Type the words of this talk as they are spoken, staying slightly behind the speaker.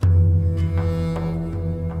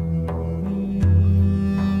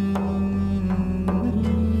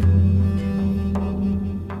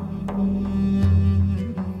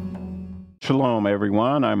Shalom,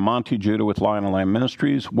 everyone. I'm Monte Judah with Lion and Lamb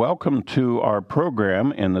Ministries. Welcome to our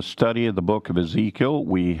program in the study of the book of Ezekiel.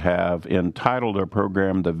 We have entitled our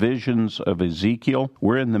program, The Visions of Ezekiel.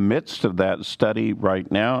 We're in the midst of that study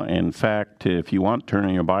right now. In fact, if you want, turn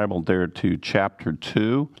in your Bible there to chapter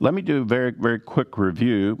 2. Let me do a very, very quick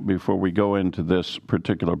review before we go into this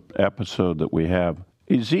particular episode that we have.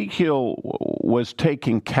 Ezekiel was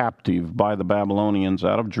taken captive by the Babylonians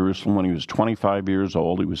out of Jerusalem when he was 25 years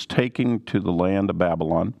old. He was taken to the land of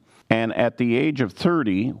Babylon. And at the age of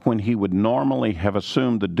 30, when he would normally have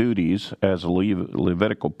assumed the duties as a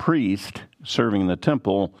Levitical priest serving in the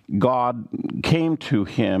temple, God came to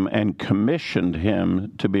him and commissioned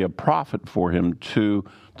him to be a prophet for him to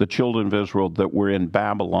the children of Israel that were in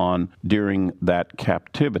Babylon during that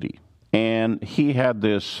captivity. And he had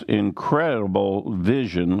this incredible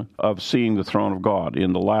vision of seeing the throne of God.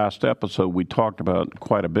 In the last episode, we talked about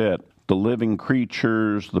quite a bit the living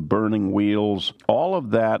creatures, the burning wheels. All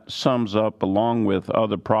of that sums up, along with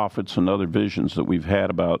other prophets and other visions that we've had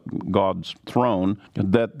about God's throne,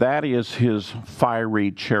 that is his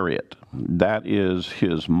fiery chariot. That is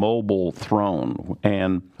his mobile throne.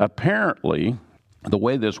 And apparently, the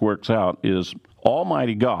way this works out is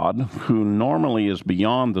Almighty God, who normally is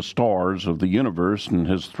beyond the stars of the universe, and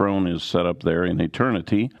his throne is set up there in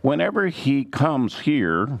eternity, whenever he comes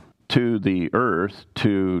here to the earth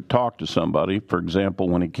to talk to somebody, for example,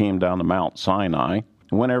 when he came down to Mount Sinai,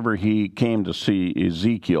 whenever he came to see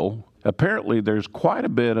Ezekiel, apparently there's quite a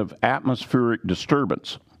bit of atmospheric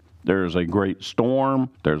disturbance. There's a great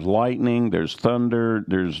storm, there's lightning, there's thunder,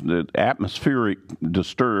 there's the atmospheric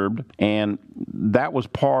disturbed, and that was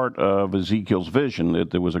part of Ezekiel's vision,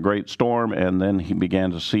 that there was a great storm, and then he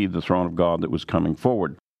began to see the throne of God that was coming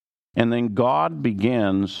forward. And then God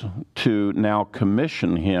begins to now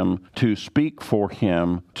commission him to speak for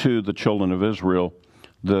him to the children of Israel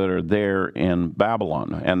that are there in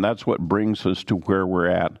Babylon. And that's what brings us to where we're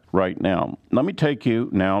at right now. Let me take you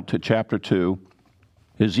now to chapter 2.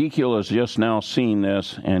 Ezekiel has just now seen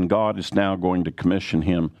this, and God is now going to commission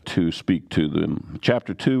him to speak to them.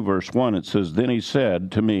 Chapter 2, verse 1, it says, "Then he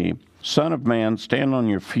said to me, Son of man, stand on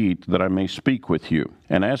your feet, that I may speak with you.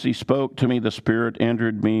 And as he spoke to me, the Spirit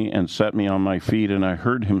entered me and set me on my feet, and I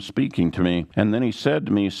heard him speaking to me. And then he said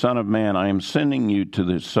to me, Son of man, I am sending you to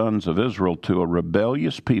the sons of Israel, to a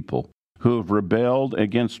rebellious people, who have rebelled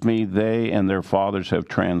against me. They and their fathers have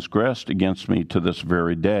transgressed against me to this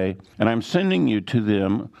very day. And I'm sending you to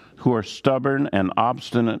them who are stubborn and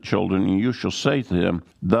obstinate children, and you shall say to them,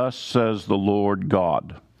 Thus says the Lord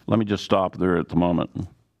God." Let me just stop there at the moment.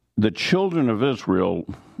 The children of Israel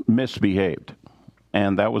misbehaved,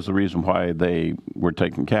 and that was the reason why they were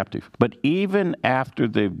taken captive. But even after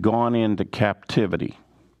they've gone into captivity,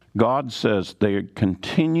 God says they're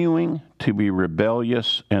continuing to be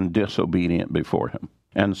rebellious and disobedient before him.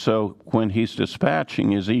 And so when he's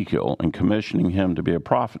dispatching Ezekiel and commissioning him to be a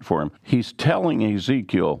prophet for him, he's telling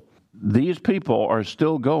Ezekiel, these people are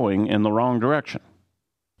still going in the wrong direction.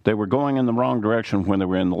 They were going in the wrong direction when they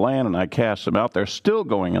were in the land, and I cast them out. They're still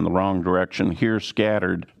going in the wrong direction here,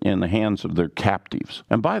 scattered in the hands of their captives.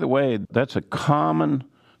 And by the way, that's a common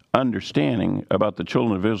understanding about the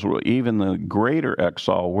children of Israel, even the greater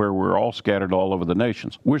exile where we're all scattered all over the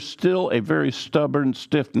nations. We're still a very stubborn,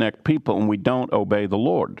 stiff-necked people, and we don't obey the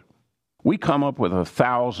Lord. We come up with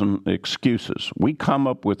 1,000 excuses. We come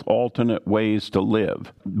up with alternate ways to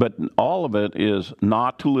live. But all of it is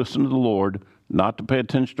not to listen to the Lord, not to pay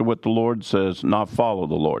attention to what the Lord says, not follow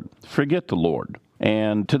the Lord. Forget the Lord.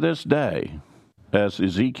 And to this day, as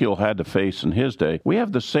Ezekiel had to face in his day, we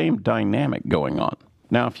have the same dynamic going on.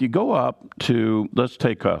 Now, if you go up to, let's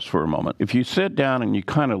take us for a moment. If you sit down and you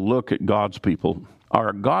kind of look at God's people,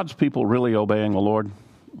 are God's people really obeying the Lord?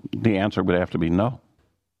 The answer would have to be no.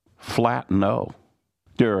 Flat no.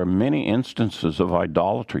 There are many instances of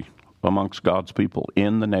idolatry amongst God's people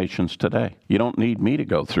in the nations today. You don't need me to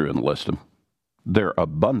go through and list them. They're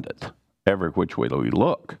abundant every which way we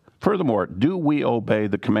look. Furthermore, do we obey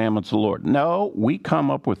the commandments of the Lord? No, we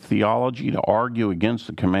come up with theology to argue against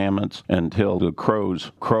the commandments until the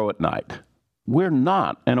crows crow at night. We're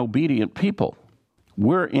not an obedient people.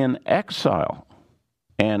 We're in exile.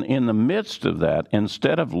 And in the midst of that,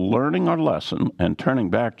 instead of learning our lesson and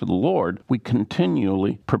turning back to the Lord, we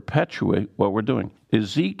continually perpetuate what we're doing.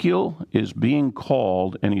 Ezekiel is being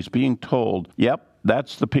called, and he's being told, yep,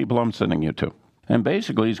 that's the people I'm sending you to. And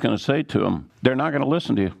basically, he's going to say to them, they're not going to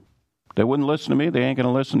listen to you. They wouldn't listen to me, they ain't going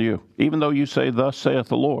to listen to you. Even though you say, thus saith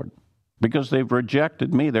the Lord. Because they've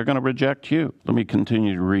rejected me, they're going to reject you. Let me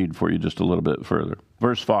continue to read for you just a little bit further.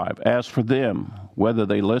 Verse 5, as for them, whether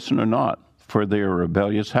they listen or not, for they are a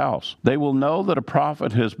rebellious house. They will know that a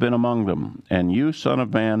prophet has been among them. And you, son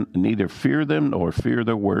of man, neither fear them nor fear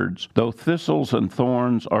their words. Though thistles and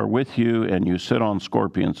thorns are with you, and you sit on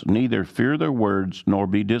scorpions, neither fear their words nor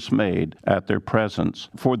be dismayed at their presence.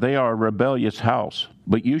 For they are a rebellious house.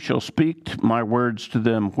 But you shall speak my words to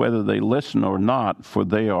them, whether they listen or not, for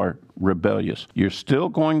they are rebellious. You're still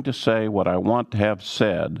going to say what I want to have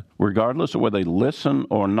said. Regardless of whether they listen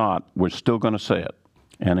or not, we're still going to say it.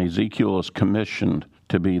 And Ezekiel is commissioned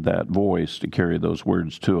to be that voice to carry those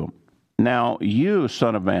words to him. Now, you,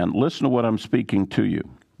 son of man, listen to what I'm speaking to you.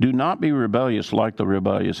 Do not be rebellious like the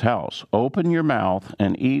rebellious house. Open your mouth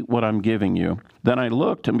and eat what I'm giving you. Then I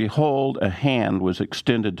looked, and behold, a hand was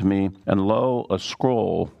extended to me, and lo, a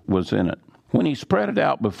scroll was in it. When he spread it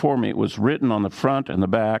out before me, it was written on the front and the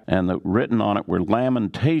back, and written on it were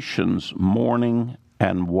lamentations, mourning,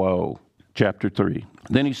 and woe. Chapter 3.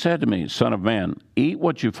 Then he said to me, Son of man, eat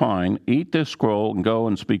what you find, eat this scroll, and go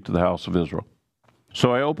and speak to the house of Israel.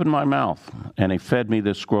 So I opened my mouth, and he fed me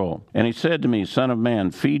this scroll. And he said to me, Son of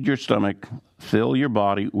man, feed your stomach, fill your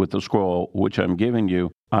body with the scroll, which I'm giving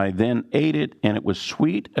you. I then ate it, and it was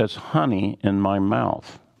sweet as honey in my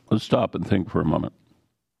mouth. Let's stop and think for a moment.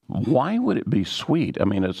 Why would it be sweet? I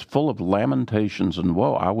mean, it's full of lamentations and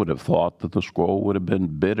woe. I would have thought that the scroll would have been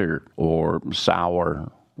bitter or sour.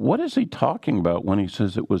 What is he talking about when he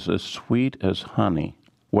says it was as sweet as honey?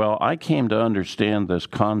 Well, I came to understand this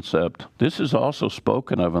concept. This is also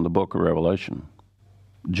spoken of in the book of Revelation.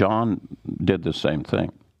 John did the same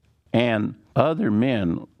thing. And other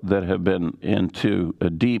men that have been into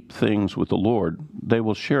deep things with the Lord, they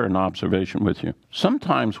will share an observation with you.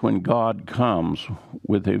 Sometimes when God comes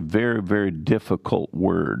with a very, very difficult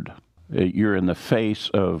word, you're in the face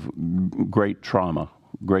of great trauma,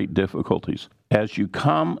 great difficulties. As you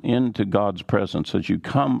come into God's presence, as you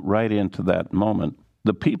come right into that moment,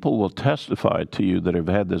 the people will testify to you that have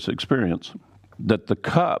had this experience that the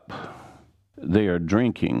cup they are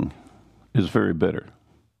drinking is very bitter.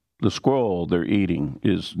 The scroll they're eating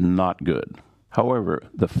is not good. However,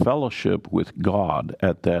 the fellowship with God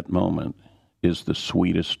at that moment is the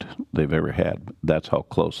sweetest they've ever had. That's how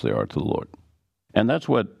close they are to the Lord. And that's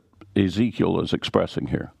what Ezekiel is expressing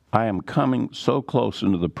here. I am coming so close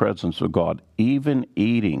into the presence of God, even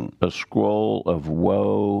eating a scroll of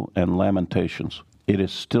woe and lamentations. It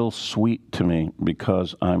is still sweet to me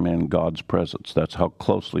because I'm in God's presence. That's how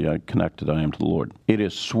closely connected I am to the Lord. It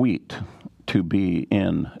is sweet to be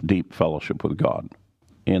in deep fellowship with God.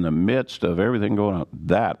 In the midst of everything going on,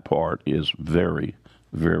 that part is very,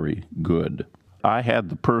 very good. I had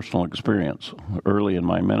the personal experience early in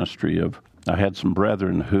my ministry of I had some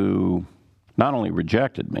brethren who not only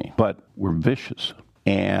rejected me, but were vicious.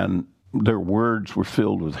 And their words were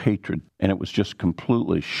filled with hatred. And it was just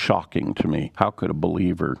completely shocking to me. How could a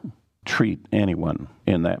believer treat anyone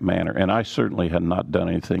in that manner? And I certainly had not done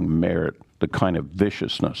anything merit the kind of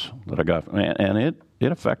viciousness that I got. And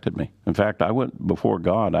it affected me. In fact, I went before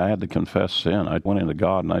God. I had to confess sin. I went into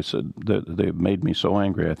God and I said, they made me so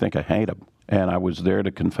angry, I think I hate them. And I was there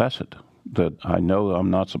to confess it. That I know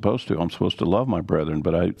I'm not supposed to. I'm supposed to love my brethren,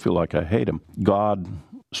 but I feel like I hate them. God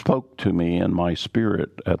spoke to me in my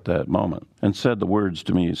spirit at that moment and said the words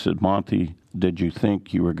to me. He said, Monte, did you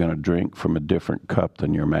think you were going to drink from a different cup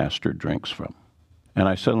than your master drinks from? And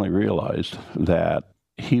I suddenly realized that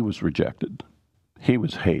he was rejected. He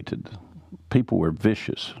was hated. People were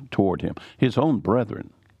vicious toward him. His own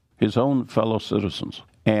brethren, his own fellow citizens.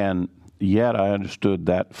 And yet I understood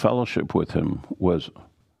that fellowship with him was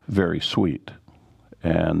very sweet.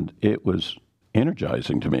 And it was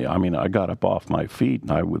energizing to me. I mean, I got up off my feet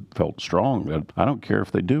and I felt strong. I don't care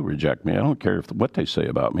if they do reject me. I don't care what they say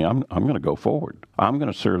about me. I'm going to go forward. I'm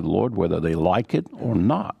going to serve the Lord whether they like it or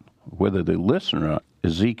not, whether they listen or not.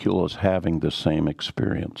 Ezekiel is having the same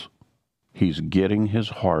experience. He's getting his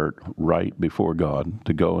heart right before God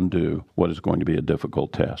to go and do what is going to be a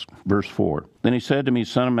difficult task. Verse 4, Then he said to me,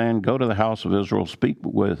 Son of man, go to the house of Israel, speak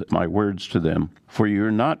with my words to them, for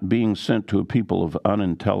you're not being sent to a people of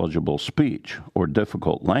unintelligible speech or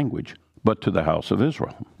difficult language, but to the house of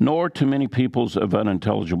Israel, nor to many peoples of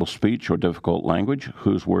unintelligible speech or difficult language,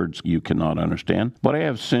 whose words you cannot understand, but I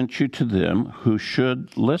have sent you to them who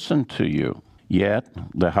should listen to you. Yet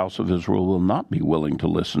the house of Israel will not be willing to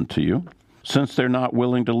listen to you, since they're not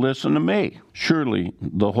willing to listen to me. Surely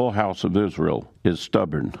the whole house of Israel is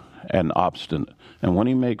stubborn and obstinate. And when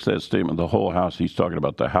he makes that statement, the whole house, he's talking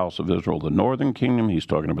about the house of Israel, the northern kingdom. He's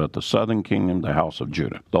talking about the southern kingdom, the house of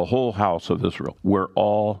Judah. The whole house of Israel. We're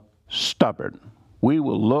all stubborn. We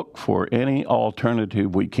will look for any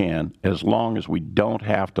alternative we can as long as we don't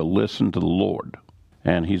have to listen to the Lord.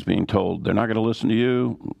 And he's being told they're not going to listen to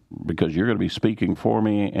you because you're going to be speaking for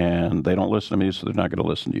me, and they don't listen to me, so they're not going to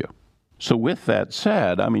listen to you. So with that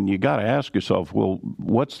said, you got to ask yourself, well,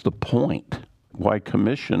 what's the point? Why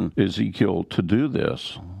commission Ezekiel to do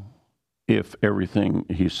this if everything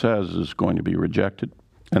he says is going to be rejected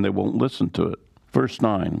and they won't listen to it? Verse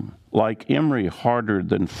 9, like emery harder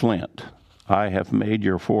than flint, I have made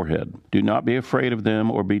your forehead. Do not be afraid of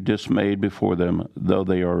them or be dismayed before them, though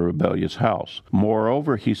they are a rebellious house.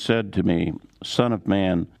 Moreover, he said to me, Son of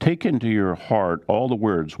man, take into your heart all the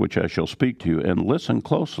words which I shall speak to you, and listen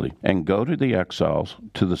closely, and go to the exiles,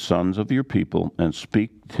 to the sons of your people, and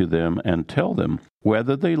speak to them and tell them,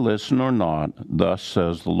 whether they listen or not, thus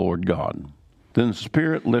says the Lord God. Then the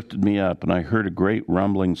Spirit lifted me up, and I heard a great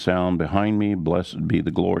rumbling sound behind me. Blessed be the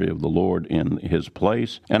glory of the Lord in his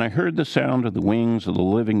place. And I heard the sound of the wings of the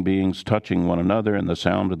living beings touching one another, and the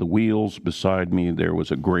sound of the wheels beside me. There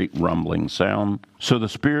was a great rumbling sound. So the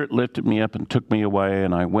Spirit lifted me up and took me away,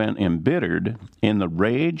 and I went embittered in the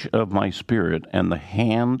rage of my spirit, and the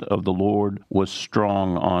hand of the Lord was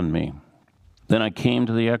strong on me. Then I came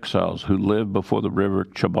to the exiles who lived before the river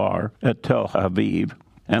Chebar at Tel Aviv.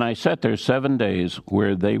 And I sat there 7 days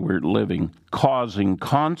where they were living, causing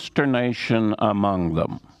consternation among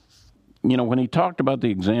them. When he talked about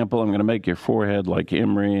the example, I'm going to make your forehead like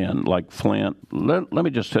emery and like flint. Let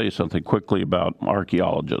me just tell you something quickly about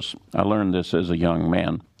archaeologists. I learned this as a young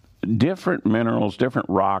man. Different minerals, different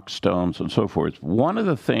rock, stones, and so forth. One of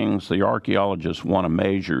the things the archaeologists want to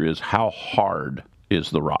measure is how hard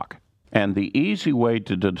is the rock. And the easy way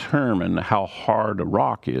to determine how hard a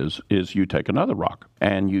rock is you take another rock,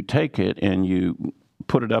 and you take it and you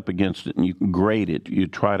put it up against it and you grate it. You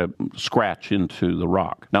try to scratch into the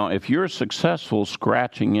rock. Now, if you're successful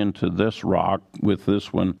scratching into this rock with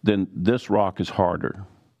this one, then this rock is harder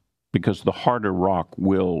because the harder rock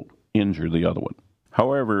will injure the other one.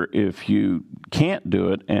 However, if you can't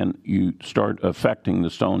do it and you start affecting the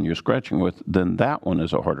stone you're scratching with, then that one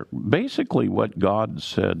is harder. Basically, what God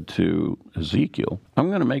said to Ezekiel, I'm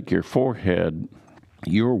going to make your forehead,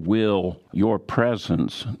 your will, your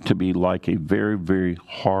presence to be like a very, very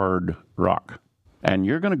hard rock. And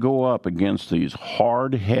you're going to go up against these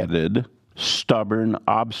hard-headed, stubborn,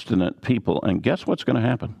 obstinate people. And guess what's going to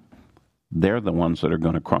happen? They're the ones that are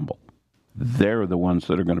going to crumble. They're the ones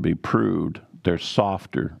that are going to be proved they're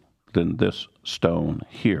softer than this stone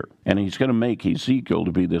here. And he's going to make Ezekiel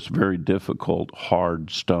to be this very difficult,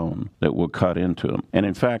 hard stone that will cut into him. And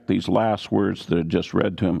in fact, these last words that I just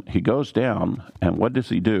read to him, he goes down, and what does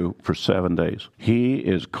he do for 7 days? He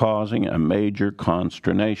is causing a major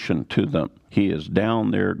consternation to them. He is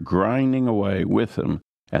down there grinding away with them,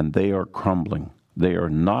 and they are crumbling. They are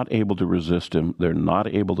not able to resist him. They're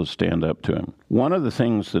not able to stand up to him. One of the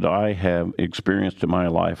things that I have experienced in my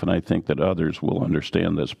life, and I think that others will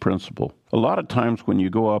understand this principle, a lot of times when you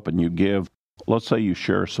go up and you give, let's say you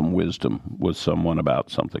share some wisdom with someone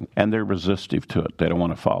about something, and they're resistive to it. They don't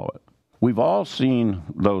want to follow it. We've all seen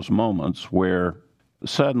those moments where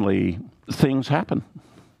suddenly things happen,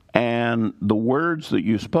 and the words that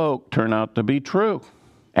you spoke turn out to be true.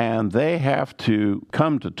 And they have to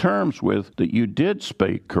come to terms with that you did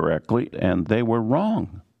speak correctly and they were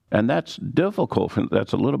wrong. And that's difficult.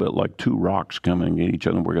 That's a little bit like two rocks coming at each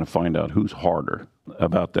other. We're going to find out who's harder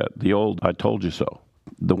about that. The old, I told you so.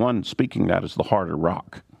 The one speaking that is the harder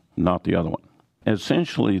rock, not the other one.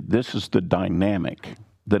 Essentially, this is the dynamic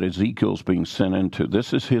that Ezekiel's being sent into.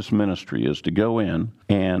 This is his ministry, is to go in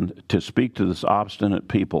and to speak to this obstinate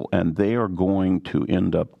people, and they are going to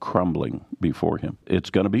end up crumbling before him.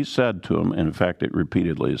 It's going to be said to him, and in fact, it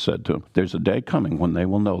repeatedly is said to him, there's a day coming when they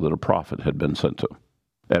will know that a prophet had been sent to them.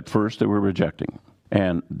 At first, they were rejecting.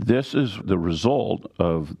 And this is the result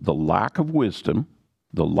of the lack of wisdom,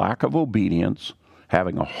 the lack of obedience,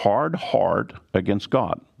 having a hard heart against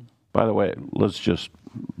God. By the way, let's just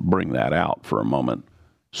bring that out for a moment.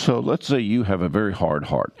 So let's say you have a very hard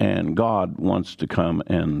heart, and God wants to come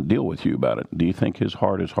and deal with you about it. Do you think his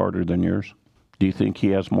heart is harder than yours? Do you think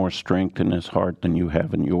he has more strength in his heart than you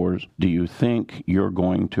have in yours? Do you think you're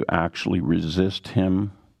going to actually resist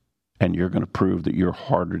him, and you're going to prove that you're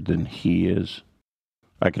harder than he is?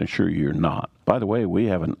 I can assure you you're not. By the way, we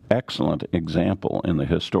have an excellent example in the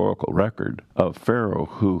historical record of Pharaoh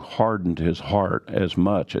who hardened his heart as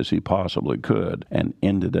much as he possibly could and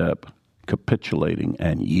ended up capitulating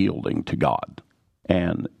and yielding to God.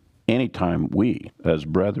 And anytime we, as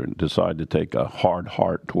brethren, decide to take a hard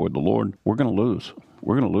heart toward the Lord, we're going to lose.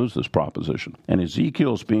 We're going to lose this proposition. And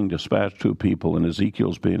Ezekiel's being dispatched to a people, and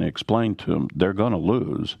Ezekiel's being explained to them, they're going to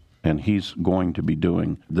lose, and he's going to be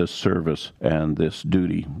doing this service and this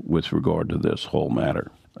duty with regard to this whole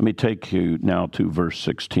matter. Let me take you now to verse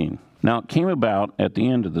 16. Now it came about at the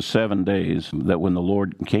end of the 7 days that when the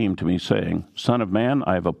Lord came to me, saying, Son of man,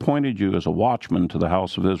 I have appointed you as a watchman to the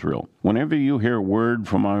house of Israel. Whenever you hear a word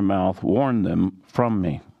from my mouth, warn them from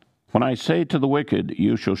me. When I say to the wicked,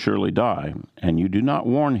 you shall surely die, and you do not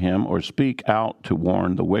warn him or speak out to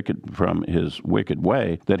warn the wicked from his wicked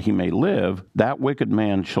way, that he may live, that wicked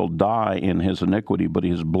man shall die in his iniquity, but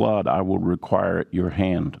his blood I will require at your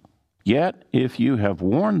hand. Yet if you have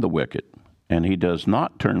warned the wicked, and he does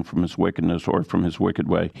not turn from his wickedness or from his wicked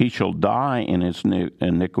way, he shall die in his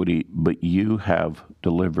iniquity, but you have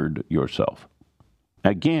delivered yourself.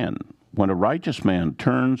 Again, when a righteous man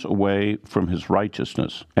turns away from his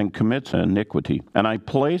righteousness and commits iniquity, and I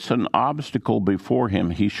place an obstacle before him,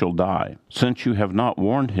 he shall die. Since you have not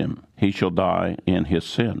warned him, he shall die in his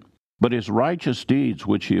sin. But his righteous deeds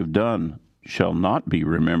which he have done shall not be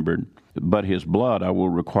remembered, but his blood I will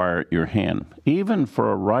require at your hand. Even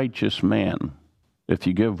for a righteous man, if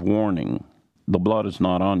you give warning, the blood is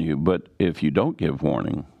not on you. But if you don't give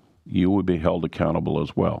warning, you will be held accountable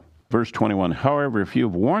as well. Verse 21, however, if you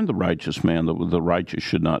have warned the righteous man that the righteous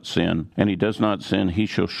should not sin, and he does not sin, he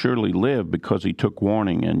shall surely live because he took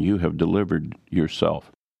warning and you have delivered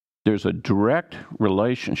yourself. There's a direct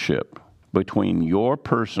relationship between your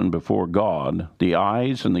person before God, the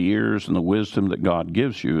eyes and the ears and the wisdom that God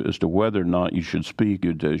gives you as to whether or not you should speak,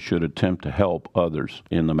 you should attempt to help others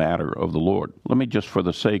in the matter of the Lord. Let me just, for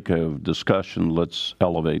the sake of discussion, let's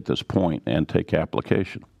elevate this point and take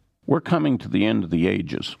application. We're coming to the end of the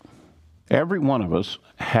ages. Every one of us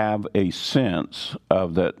have a sense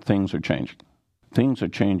of that things are changing. Things are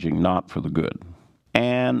changing not for the good.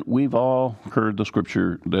 And we've all heard the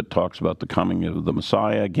scripture that talks about the coming of the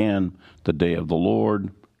Messiah again, the day of the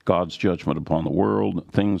Lord, God's judgment upon the world,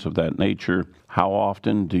 things of that nature. How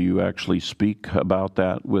often do you actually speak about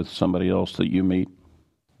that with somebody else that you meet?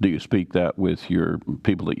 Do you speak that with your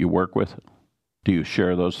people that you work with? Do you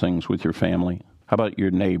share those things with your family? How about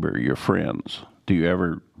your neighbor, your friends? Do you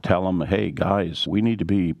ever tell them, hey, guys, we need to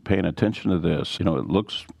be paying attention to this? You know, it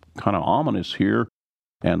looks kind of ominous here.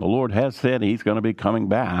 And the Lord has said he's going to be coming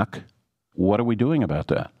back. What are we doing about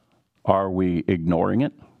that? Are we ignoring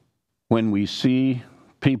it? When we see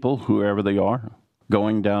people, whoever they are,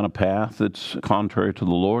 going down a path that's contrary to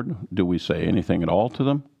the Lord, do we say anything at all to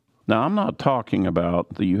them? Now, I'm not talking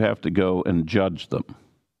about that you have to go and judge them.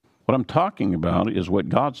 What I'm talking about is what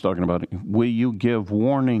God's talking about. Will you give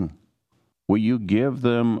warning? Will you give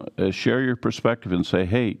them, share your perspective and say,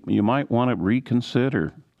 hey, you might want to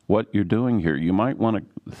reconsider what you're doing here. You might want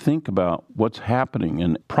to think about what's happening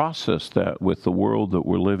and process that with the world that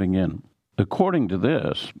we're living in. According to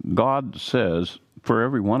this, God says for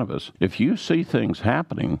every one of us, if you see things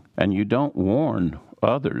happening and you don't warn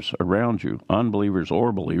others around you, unbelievers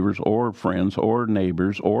or believers or friends or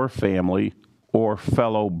neighbors or family or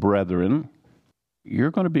fellow brethren,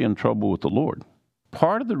 you're going to be in trouble with the Lord.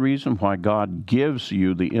 Part of the reason why God gives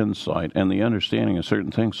you the insight and the understanding of certain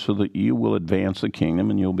things so that you will advance the kingdom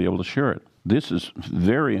and you'll be able to share it. This is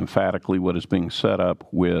very emphatically what is being set up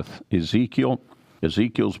with Ezekiel.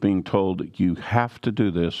 Ezekiel's being told, you have to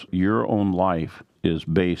do this. Your own life is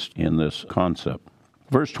based in this concept.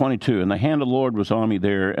 Verse 22, and the hand of the Lord was on me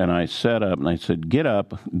there, and I sat up, and I said, get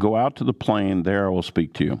up, go out to the plain, there I will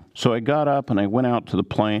speak to you. So I got up, and I went out to the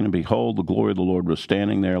plain, and behold, the glory of the Lord was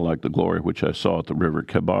standing there like the glory which I saw at the river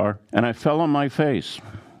Kebar. And I fell on my face,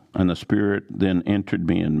 and the Spirit then entered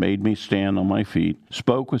me and made me stand on my feet,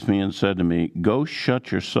 spoke with me and said to me, go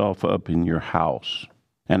shut yourself up in your house.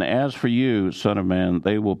 And as for you, son of man,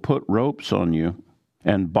 they will put ropes on you,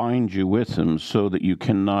 and bind you with them so that you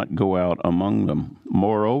cannot go out among them.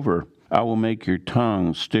 Moreover, I will make your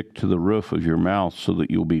tongue stick to the roof of your mouth so that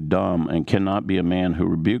you'll be dumb and cannot be a man who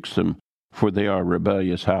rebukes them, for they are a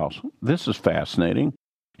rebellious house. This is fascinating.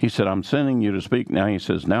 He said, I'm sending you to speak. Now he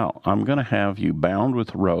says, now I'm going to have you bound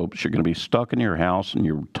with ropes. You're going to be stuck in your house and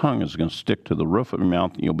your tongue is going to stick to the roof of your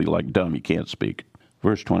mouth and you'll be like dumb. You can't speak.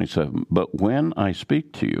 Verse 27, but when I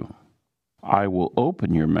speak to you, I will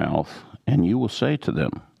open your mouth and you will say to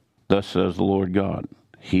them, thus says the Lord God,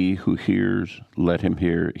 he who hears, let him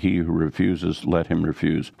hear. He who refuses, let him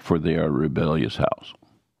refuse, for they are a rebellious house.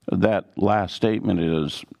 That last statement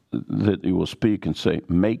is that you will speak and say,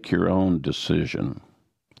 make your own decision.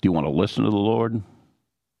 Do you want to listen to the Lord,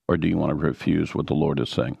 or do you want to refuse what the Lord is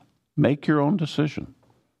saying? Make your own decision.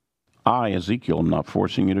 I, Ezekiel, am not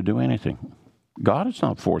forcing you to do anything. God is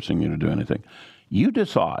not forcing you to do anything. You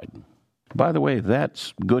decide. By the way,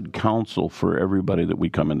 that's good counsel for everybody that we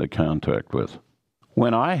come into contact with.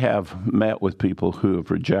 When I have met with people who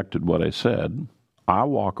have rejected what I said, I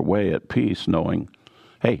walk away at peace knowing,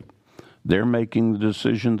 hey, They're making the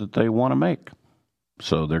decision that they want to make.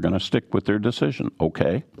 So they're going to stick with their decision.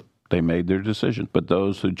 Okay, they made their decision. But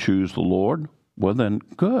those who choose the Lord, well then,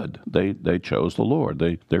 good. They chose the Lord.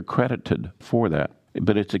 They're credited for that.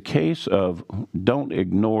 But it's a case of don't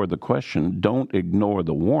ignore the question, don't ignore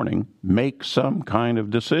the warning, make some kind of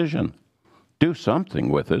decision. Do something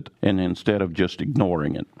with it, and instead of just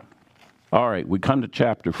ignoring it. All right, we come to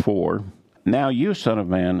chapter 4. Now you, son of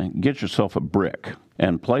man, get yourself a brick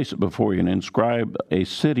and place it before you and inscribe a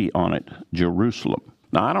city on it, Jerusalem.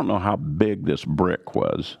 Now, I don't know how big this brick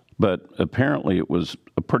was, but apparently it was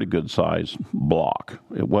a pretty good-sized block.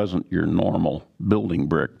 It wasn't your normal building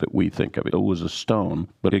brick that we think of. It was a stone,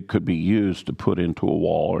 but it could be used to put into a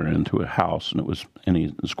wall or into a house, and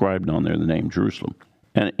he inscribed on there the name Jerusalem.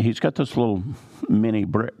 And he's got this little mini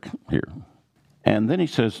brick here. And then he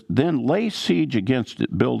says, then lay siege against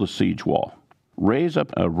it, build a siege wall. Raise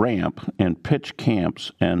up a ramp and pitch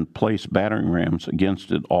camps and place battering rams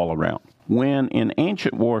against it all around. When in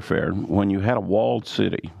ancient warfare, when you had a walled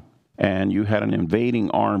city and you had an invading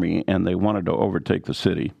army and they wanted to overtake the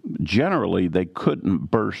city, generally they couldn't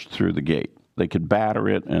burst through the gate. They could batter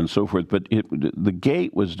it and so forth, but the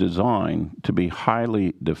gate was designed to be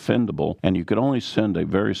highly defendable, and you could only send a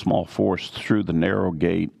very small force through the narrow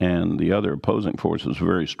gate, and the other opposing force was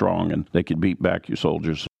very strong, and they could beat back your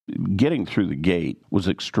soldiers. Getting through the gate was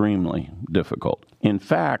extremely difficult. In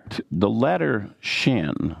fact, the letter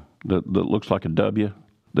Shin, that looks like a W,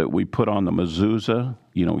 that we put on the mezuzah,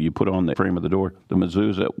 you put on the frame of the door, the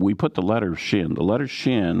mezuzah, we put the letter Shin. The letter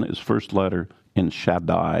Shin is first letter in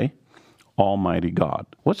Shaddai, Almighty God.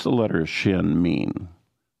 What's the letter Shin mean?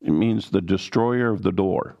 It means the destroyer of the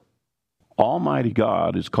door. Almighty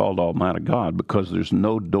God is called Almighty God because there's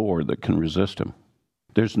no door that can resist him.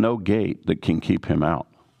 There's no gate that can keep him out.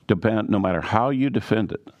 No matter how you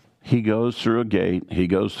defend it, he goes through a gate, he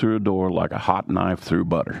goes through a door like a hot knife through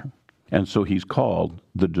butter. And so he's called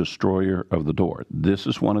the destroyer of the door. This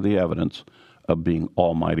is one of the evidence of being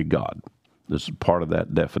Almighty God. This is part of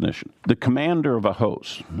that definition. The commander of a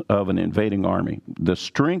host, of an invading army, the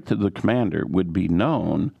strength of the commander would be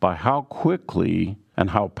known by how quickly and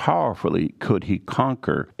how powerfully could he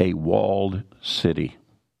conquer a walled city.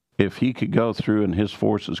 If he could go through and his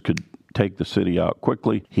forces could take the city out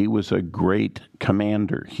quickly, he was a great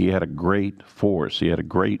commander. He had a great force. He had a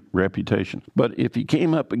great reputation. But if he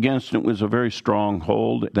came up against it was a very strong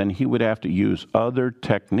hold, then he would have to use other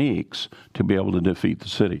techniques to be able to defeat the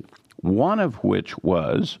city. One of which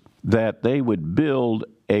was that they would build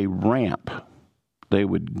a ramp. They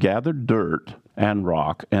would gather dirt and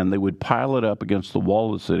rock, and they would pile it up against the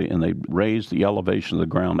wall of the city, and they'd raise the elevation of the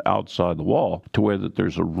ground outside the wall to where that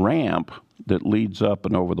there's a ramp that leads up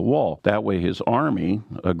and over the wall. That way his army,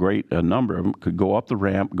 a number of them, could go up the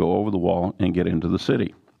ramp, go over the wall, and get into the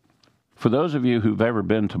city. For those of you who've ever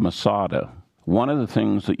been to Masada, one of the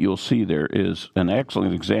things that you'll see there is an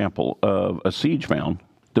excellent example of a siege mound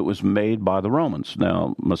that was made by the Romans.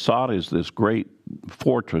 Now, Masada is this great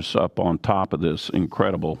fortress up on top of this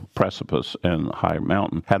incredible precipice and high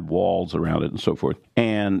mountain, had walls around it and so forth.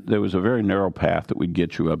 And there was a very narrow path that would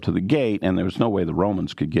get you up to the gate, and there was no way the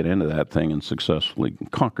Romans could get into that thing and successfully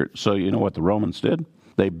conquer it. So you know what the Romans did?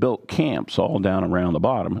 They built camps all down around the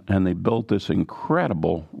bottom, and they built this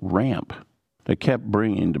incredible ramp. They kept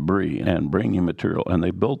bringing debris and bringing material, and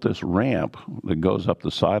they built this ramp that goes up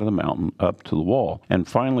the side of the mountain up to the wall and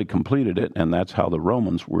finally completed it, and that's how the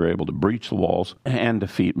Romans were able to breach the walls and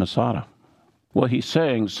defeat Masada. Well, he's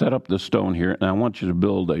saying, set up this stone here, and I want you to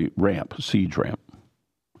build a ramp, a siege ramp.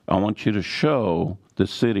 I want you to show the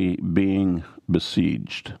city being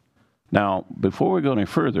besieged. Now, before we go any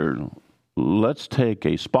further, let's take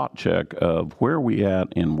a spot check of where we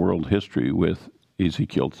at in world history with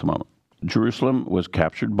Ezekiel at the moment. Jerusalem was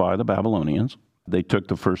captured by the Babylonians. They took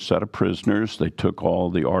the first set of prisoners. They took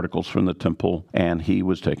all the articles from the temple, and he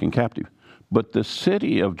was taken captive. But the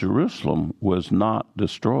city of Jerusalem was not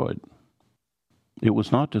destroyed. It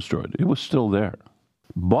was not destroyed. It was still there.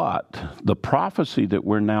 But the prophecy that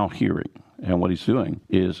we're now hearing, and what he's doing,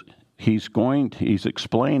 is he's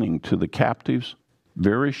explaining to the captives,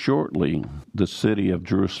 very shortly, the city of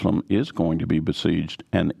Jerusalem is going to be besieged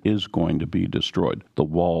and is going to be destroyed. The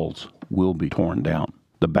walls will be torn down.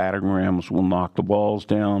 The battering rams will knock the walls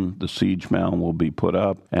down. The siege mound will be put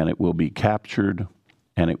up, and it will be captured,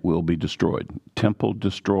 and it will be destroyed. Temple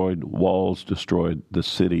destroyed, walls destroyed, the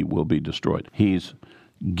city will be destroyed. He's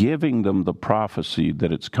giving them the prophecy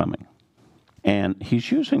that it's coming. And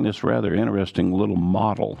he's using this rather interesting little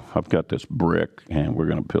model. I've got this brick, and we're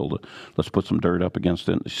going to build it. Let's put some dirt up against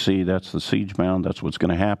it. See, that's the siege mound. That's what's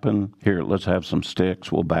going to happen. Here, let's have some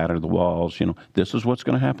sticks. We'll batter the walls. This is what's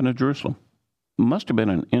going to happen to Jerusalem. It must have been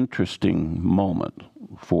an interesting moment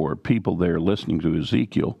for people there listening to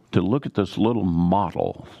Ezekiel to look at this little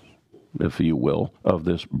model, if you will, of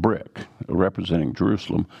this brick representing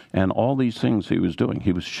Jerusalem and all these things he was doing.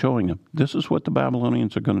 He was showing them, this is what the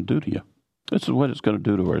Babylonians are going to do to you. This is what it's going to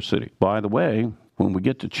do to our city. By the way, when we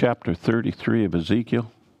get to chapter 33 of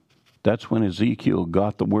Ezekiel, that's when Ezekiel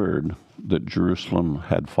got the word that Jerusalem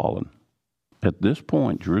had fallen. At this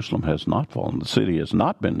point, Jerusalem has not fallen. The city has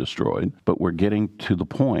not been destroyed, but we're getting to the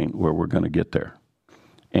point where we're going to get there.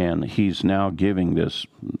 And he's now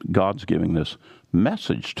God's giving this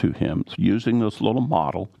message to him, using this little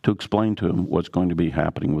model to explain to him what's going to be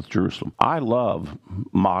happening with Jerusalem. I love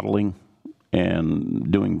modeling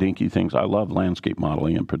and doing dinky things. I love landscape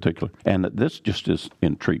modeling in particular. And this just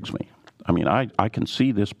intrigues me. I mean, I can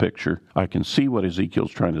see this picture. I can see what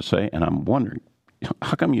Ezekiel's trying to say, and I'm wondering,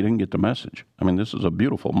 how come you didn't get the message? I mean, this is a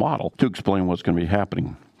beautiful model to explain what's going to be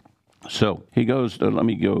happening. So he goes, let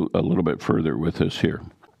me go a little bit further with this here.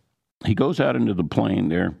 He goes out into the plain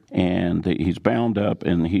there, and he's bound up,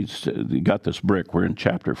 and he's got this brick. We're in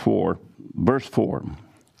chapter 4, verse 4.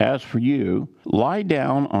 As for you, lie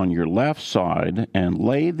down on your left side and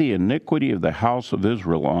lay the iniquity of the house of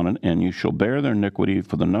Israel on it, and you shall bear their iniquity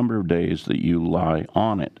for the number of days that you lie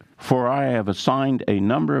on it. For I have assigned a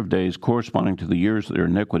number of days corresponding to the years of their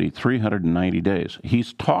iniquity, 390 days.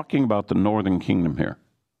 He's talking about the northern kingdom here.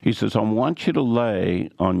 He says, I want you to lay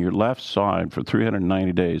on your left side for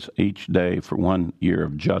 390 days, each day for 1 year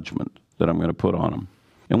of judgment that I'm going to put on them.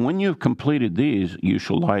 And when you have completed these, you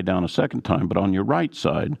shall lie down a second time, but on your right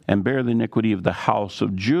side, and bear the iniquity of the house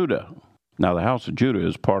of Judah. Now, the house of Judah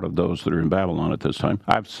is part of those that are in Babylon at this time.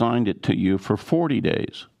 I've signed it to you for 40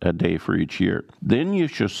 days, a day for each year. Then you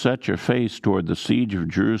shall set your face toward the siege of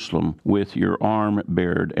Jerusalem with your arm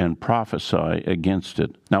bared and prophesy against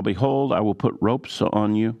it. Now, behold, I will put ropes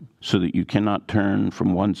on you so that you cannot turn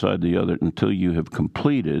from one side to the other until you have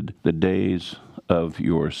completed the days of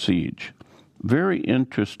your siege. Very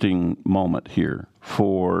interesting moment here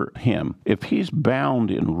for him. If he's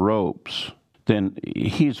bound in ropes, then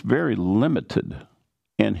he's very limited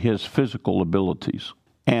in his physical abilities.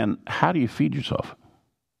 And how do you feed yourself?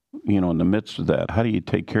 In the midst of that, how do you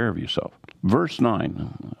take care of yourself? Verse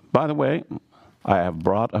 9. By the way, I have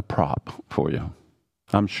brought a prop for you.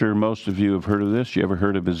 I'm sure most of you have heard of this. You ever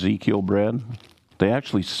heard of Ezekiel bread? They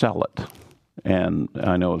actually sell it. And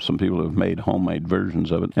I know of some people who have made homemade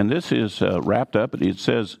versions of it. And this is wrapped up. It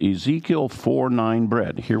says Ezekiel 4:9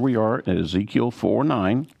 bread. Here we are at Ezekiel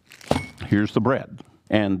 4:9. Here's the bread.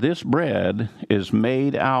 And this bread is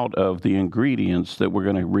made out of the ingredients that we're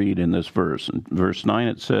going to read in this verse. In verse 9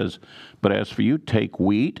 it says, but as for you, take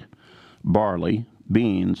wheat, barley,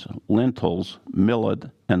 beans, lentils, millet,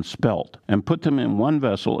 and spelt, and put them in one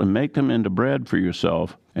vessel, and make them into bread for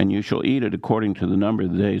yourself, and you shall eat it according to the number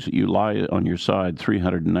of the days that you lie on your side,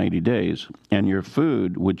 390 days. And your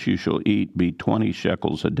food, which you shall eat, be 20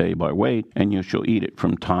 shekels a day by weight, and you shall eat it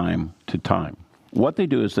from time to time. What they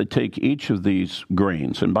do is they take each of these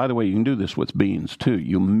grains, and by the way, you can do this with beans too.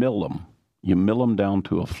 You mill them. You mill them down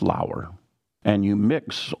to a flour, and you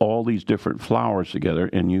mix all these different flours together,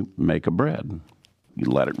 and you make a bread. You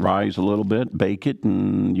let it rise a little bit, bake it,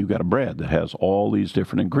 and you got a bread that has all these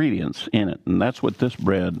different ingredients in it. And that's what this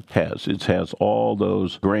bread has. It has all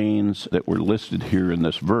those grains that were listed here in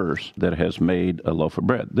this verse that has made a loaf of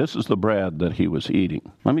bread. This is the bread that he was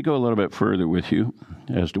eating. Let me go a little bit further with you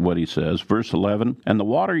as to what he says. Verse 11, and the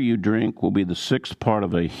water you drink will be the 6th part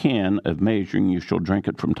of a hin of measuring. You shall drink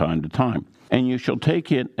it from time to time. And you shall take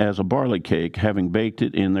it as a barley cake, having baked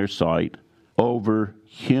it in their sight, over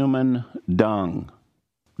human dung.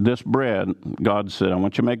 This bread, God said, I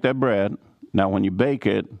want you to make that bread. Now, when you bake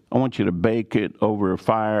it, I want you to bake it over a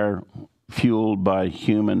fire fueled by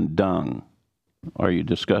human dung. Are you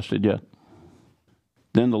disgusted yet?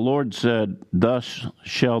 Then the Lord said, thus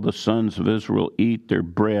shall the sons of Israel eat their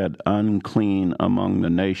bread unclean among the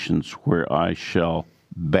nations where I shall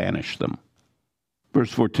banish them.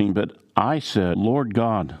 Verse 14, but I said, Lord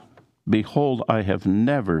God, behold, I have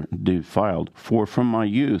never defiled, for from my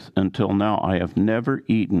youth until now I have never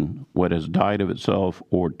eaten what has died of itself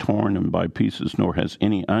or torn in by pieces, nor has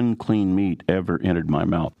any unclean meat ever entered my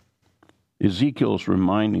mouth. Ezekiel's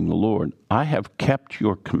reminding the Lord, I have kept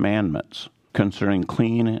your commandments concerning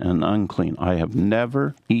clean and unclean. I have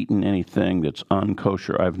never eaten anything that's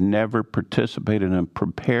unkosher. I've never participated in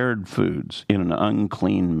prepared foods in an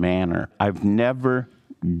unclean manner. I've never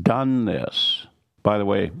done this. By the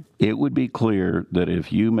way, it would be clear that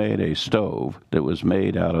if you made a stove that was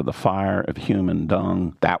made out of the fire of human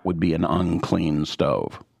dung, that would be an unclean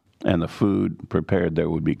stove, and the food prepared there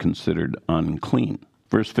would be considered unclean.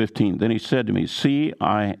 Verse 15, then he said to me, see,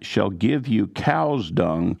 I shall give you cow's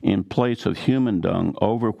dung in place of human dung,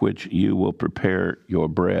 over which you will prepare your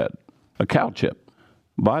bread. A cow chip.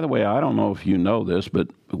 By the way, I don't know if you know this, but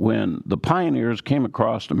when the pioneers came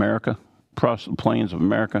across America, across the plains of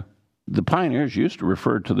America, the pioneers used to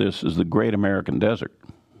refer to this as the Great American Desert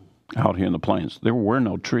out here in the plains. There were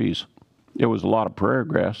no trees. There was a lot of prairie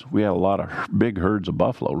grass. We had a lot of big herds of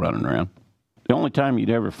buffalo running around. The only time you'd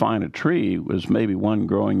ever find a tree was maybe one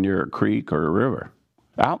growing near a creek or a river.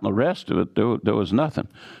 Out in the rest of it, there was nothing.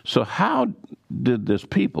 So how did this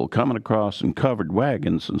people coming across in covered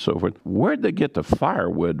wagons and so forth, where'd they get the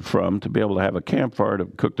firewood from to be able to have a campfire to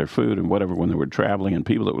cook their food and whatever when they were traveling, and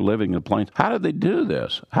people that were living in the plains? How did they do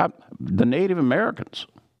this? The Native Americans,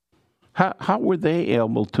 how were they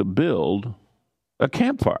able to build a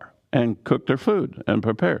campfire and cook their food and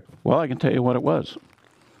prepare? Well, I can tell you what it was.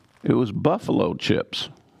 It was buffalo chips.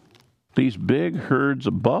 These big herds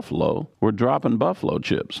of buffalo were dropping buffalo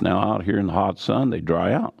chips. Now, out here in the hot sun, they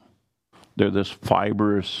dry out. They're this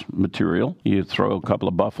fibrous material. You throw a couple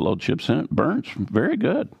of buffalo chips in, it burns very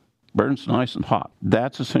good. Burns nice and hot.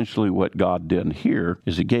 That's essentially what God did here,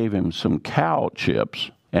 is he gave him some cow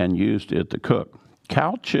chips and used it to cook.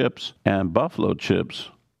 Cow chips and buffalo chips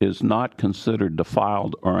is not considered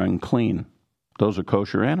defiled or unclean. Those are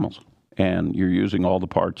kosher animals. And you're using all the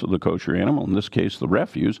parts of the kosher animal, in this case the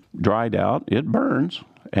refuse, dried out, it burns,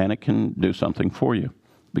 and it can do something for you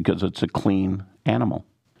because it's a clean animal.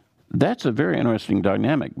 That's a very interesting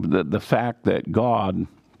dynamic, the fact that God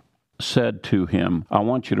said to him, I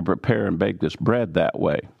want you to prepare and bake this bread that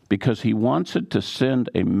way, because he wants it to send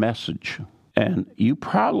a message. And you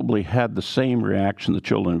probably had the same reaction the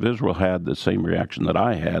children of Israel had, the same reaction that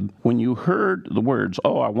I had, when you heard the words,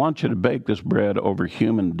 I want you to bake this bread over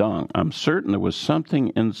human dung. I'm certain there was something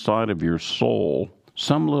inside of your soul,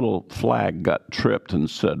 some little flag got tripped and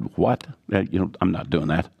said, what? I'm not doing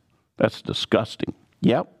that. That's disgusting.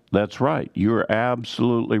 Yep, that's right. You're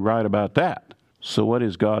absolutely right about that. So what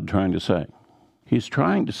is God trying to say? He's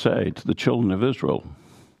trying to say to the children of Israel,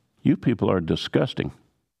 you people are disgusting.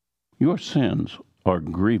 Your sins are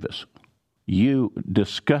grievous. You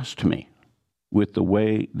disgust me with the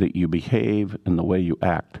way that you behave and the way you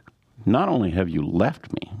act. Not only have you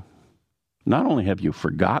left me, not only have you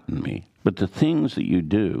forgotten me, but the things that you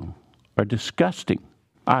do are disgusting.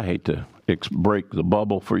 I hate to break the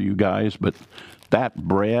bubble for you guys, but that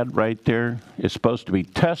bread right there is supposed to be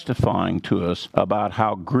testifying to us about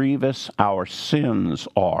how grievous our sins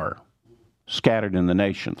are scattered in the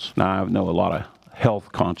nations. Now, I know a lot of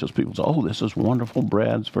health-conscious people say, this is wonderful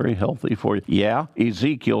bread, it's very healthy for you. Yeah,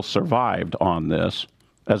 Ezekiel survived on this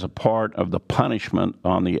as a part of the punishment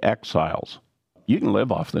on the exiles. You can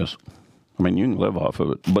live off this. You can live off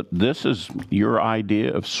of it. But this is your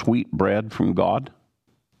idea of sweet bread from God?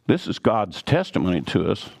 This is God's testimony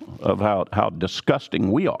to us of how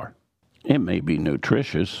disgusting we are. It may be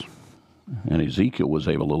nutritious, and Ezekiel was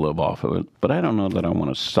able to live off of it, but I don't know that I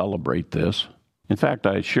want to celebrate this. In fact,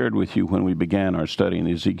 I shared with you when we began our study in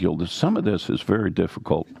Ezekiel that some of this is very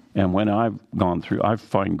difficult. And when I've gone through, I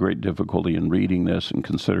find great difficulty in reading this and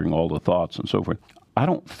considering all the thoughts and so forth. I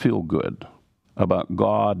don't feel good about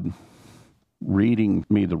God reading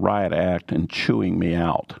me the riot act and chewing me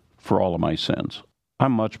out for all of my sins. I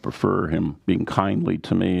much prefer him being kindly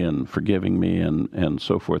to me and forgiving me and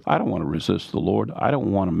so forth. I don't want to resist the Lord. I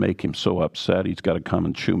don't want to make him so upset he's got to come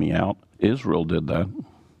and chew me out. Israel did that.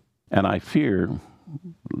 And I fear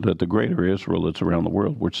that the greater Israel that's around the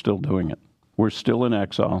world, we're still doing it. We're still in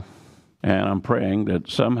exile. And I'm praying that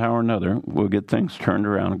somehow or another we'll get things turned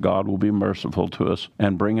around and God will be merciful to us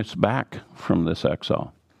and bring us back from this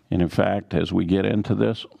exile. And in fact, as we get into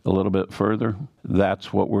this a little bit further,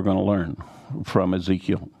 that's what we're going to learn from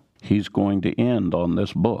Ezekiel. He's going to end on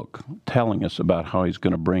this book telling us about how he's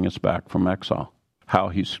going to bring us back from exile, how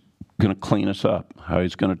he's going to clean us up, how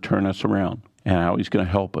he's going to turn us around, and how he's going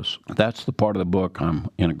to help us. That's the part of the book I'm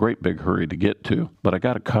in a great big hurry to get to, but I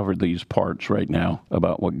got to cover these parts right now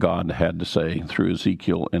about what God had to say through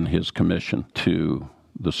Ezekiel and his commission to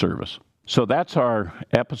the service. So that's our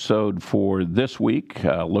episode for this week.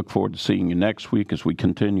 Look forward to seeing you next week as we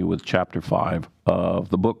continue with chapter 5 of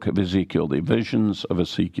the book of Ezekiel, the visions of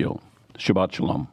Ezekiel. Shabbat Shalom.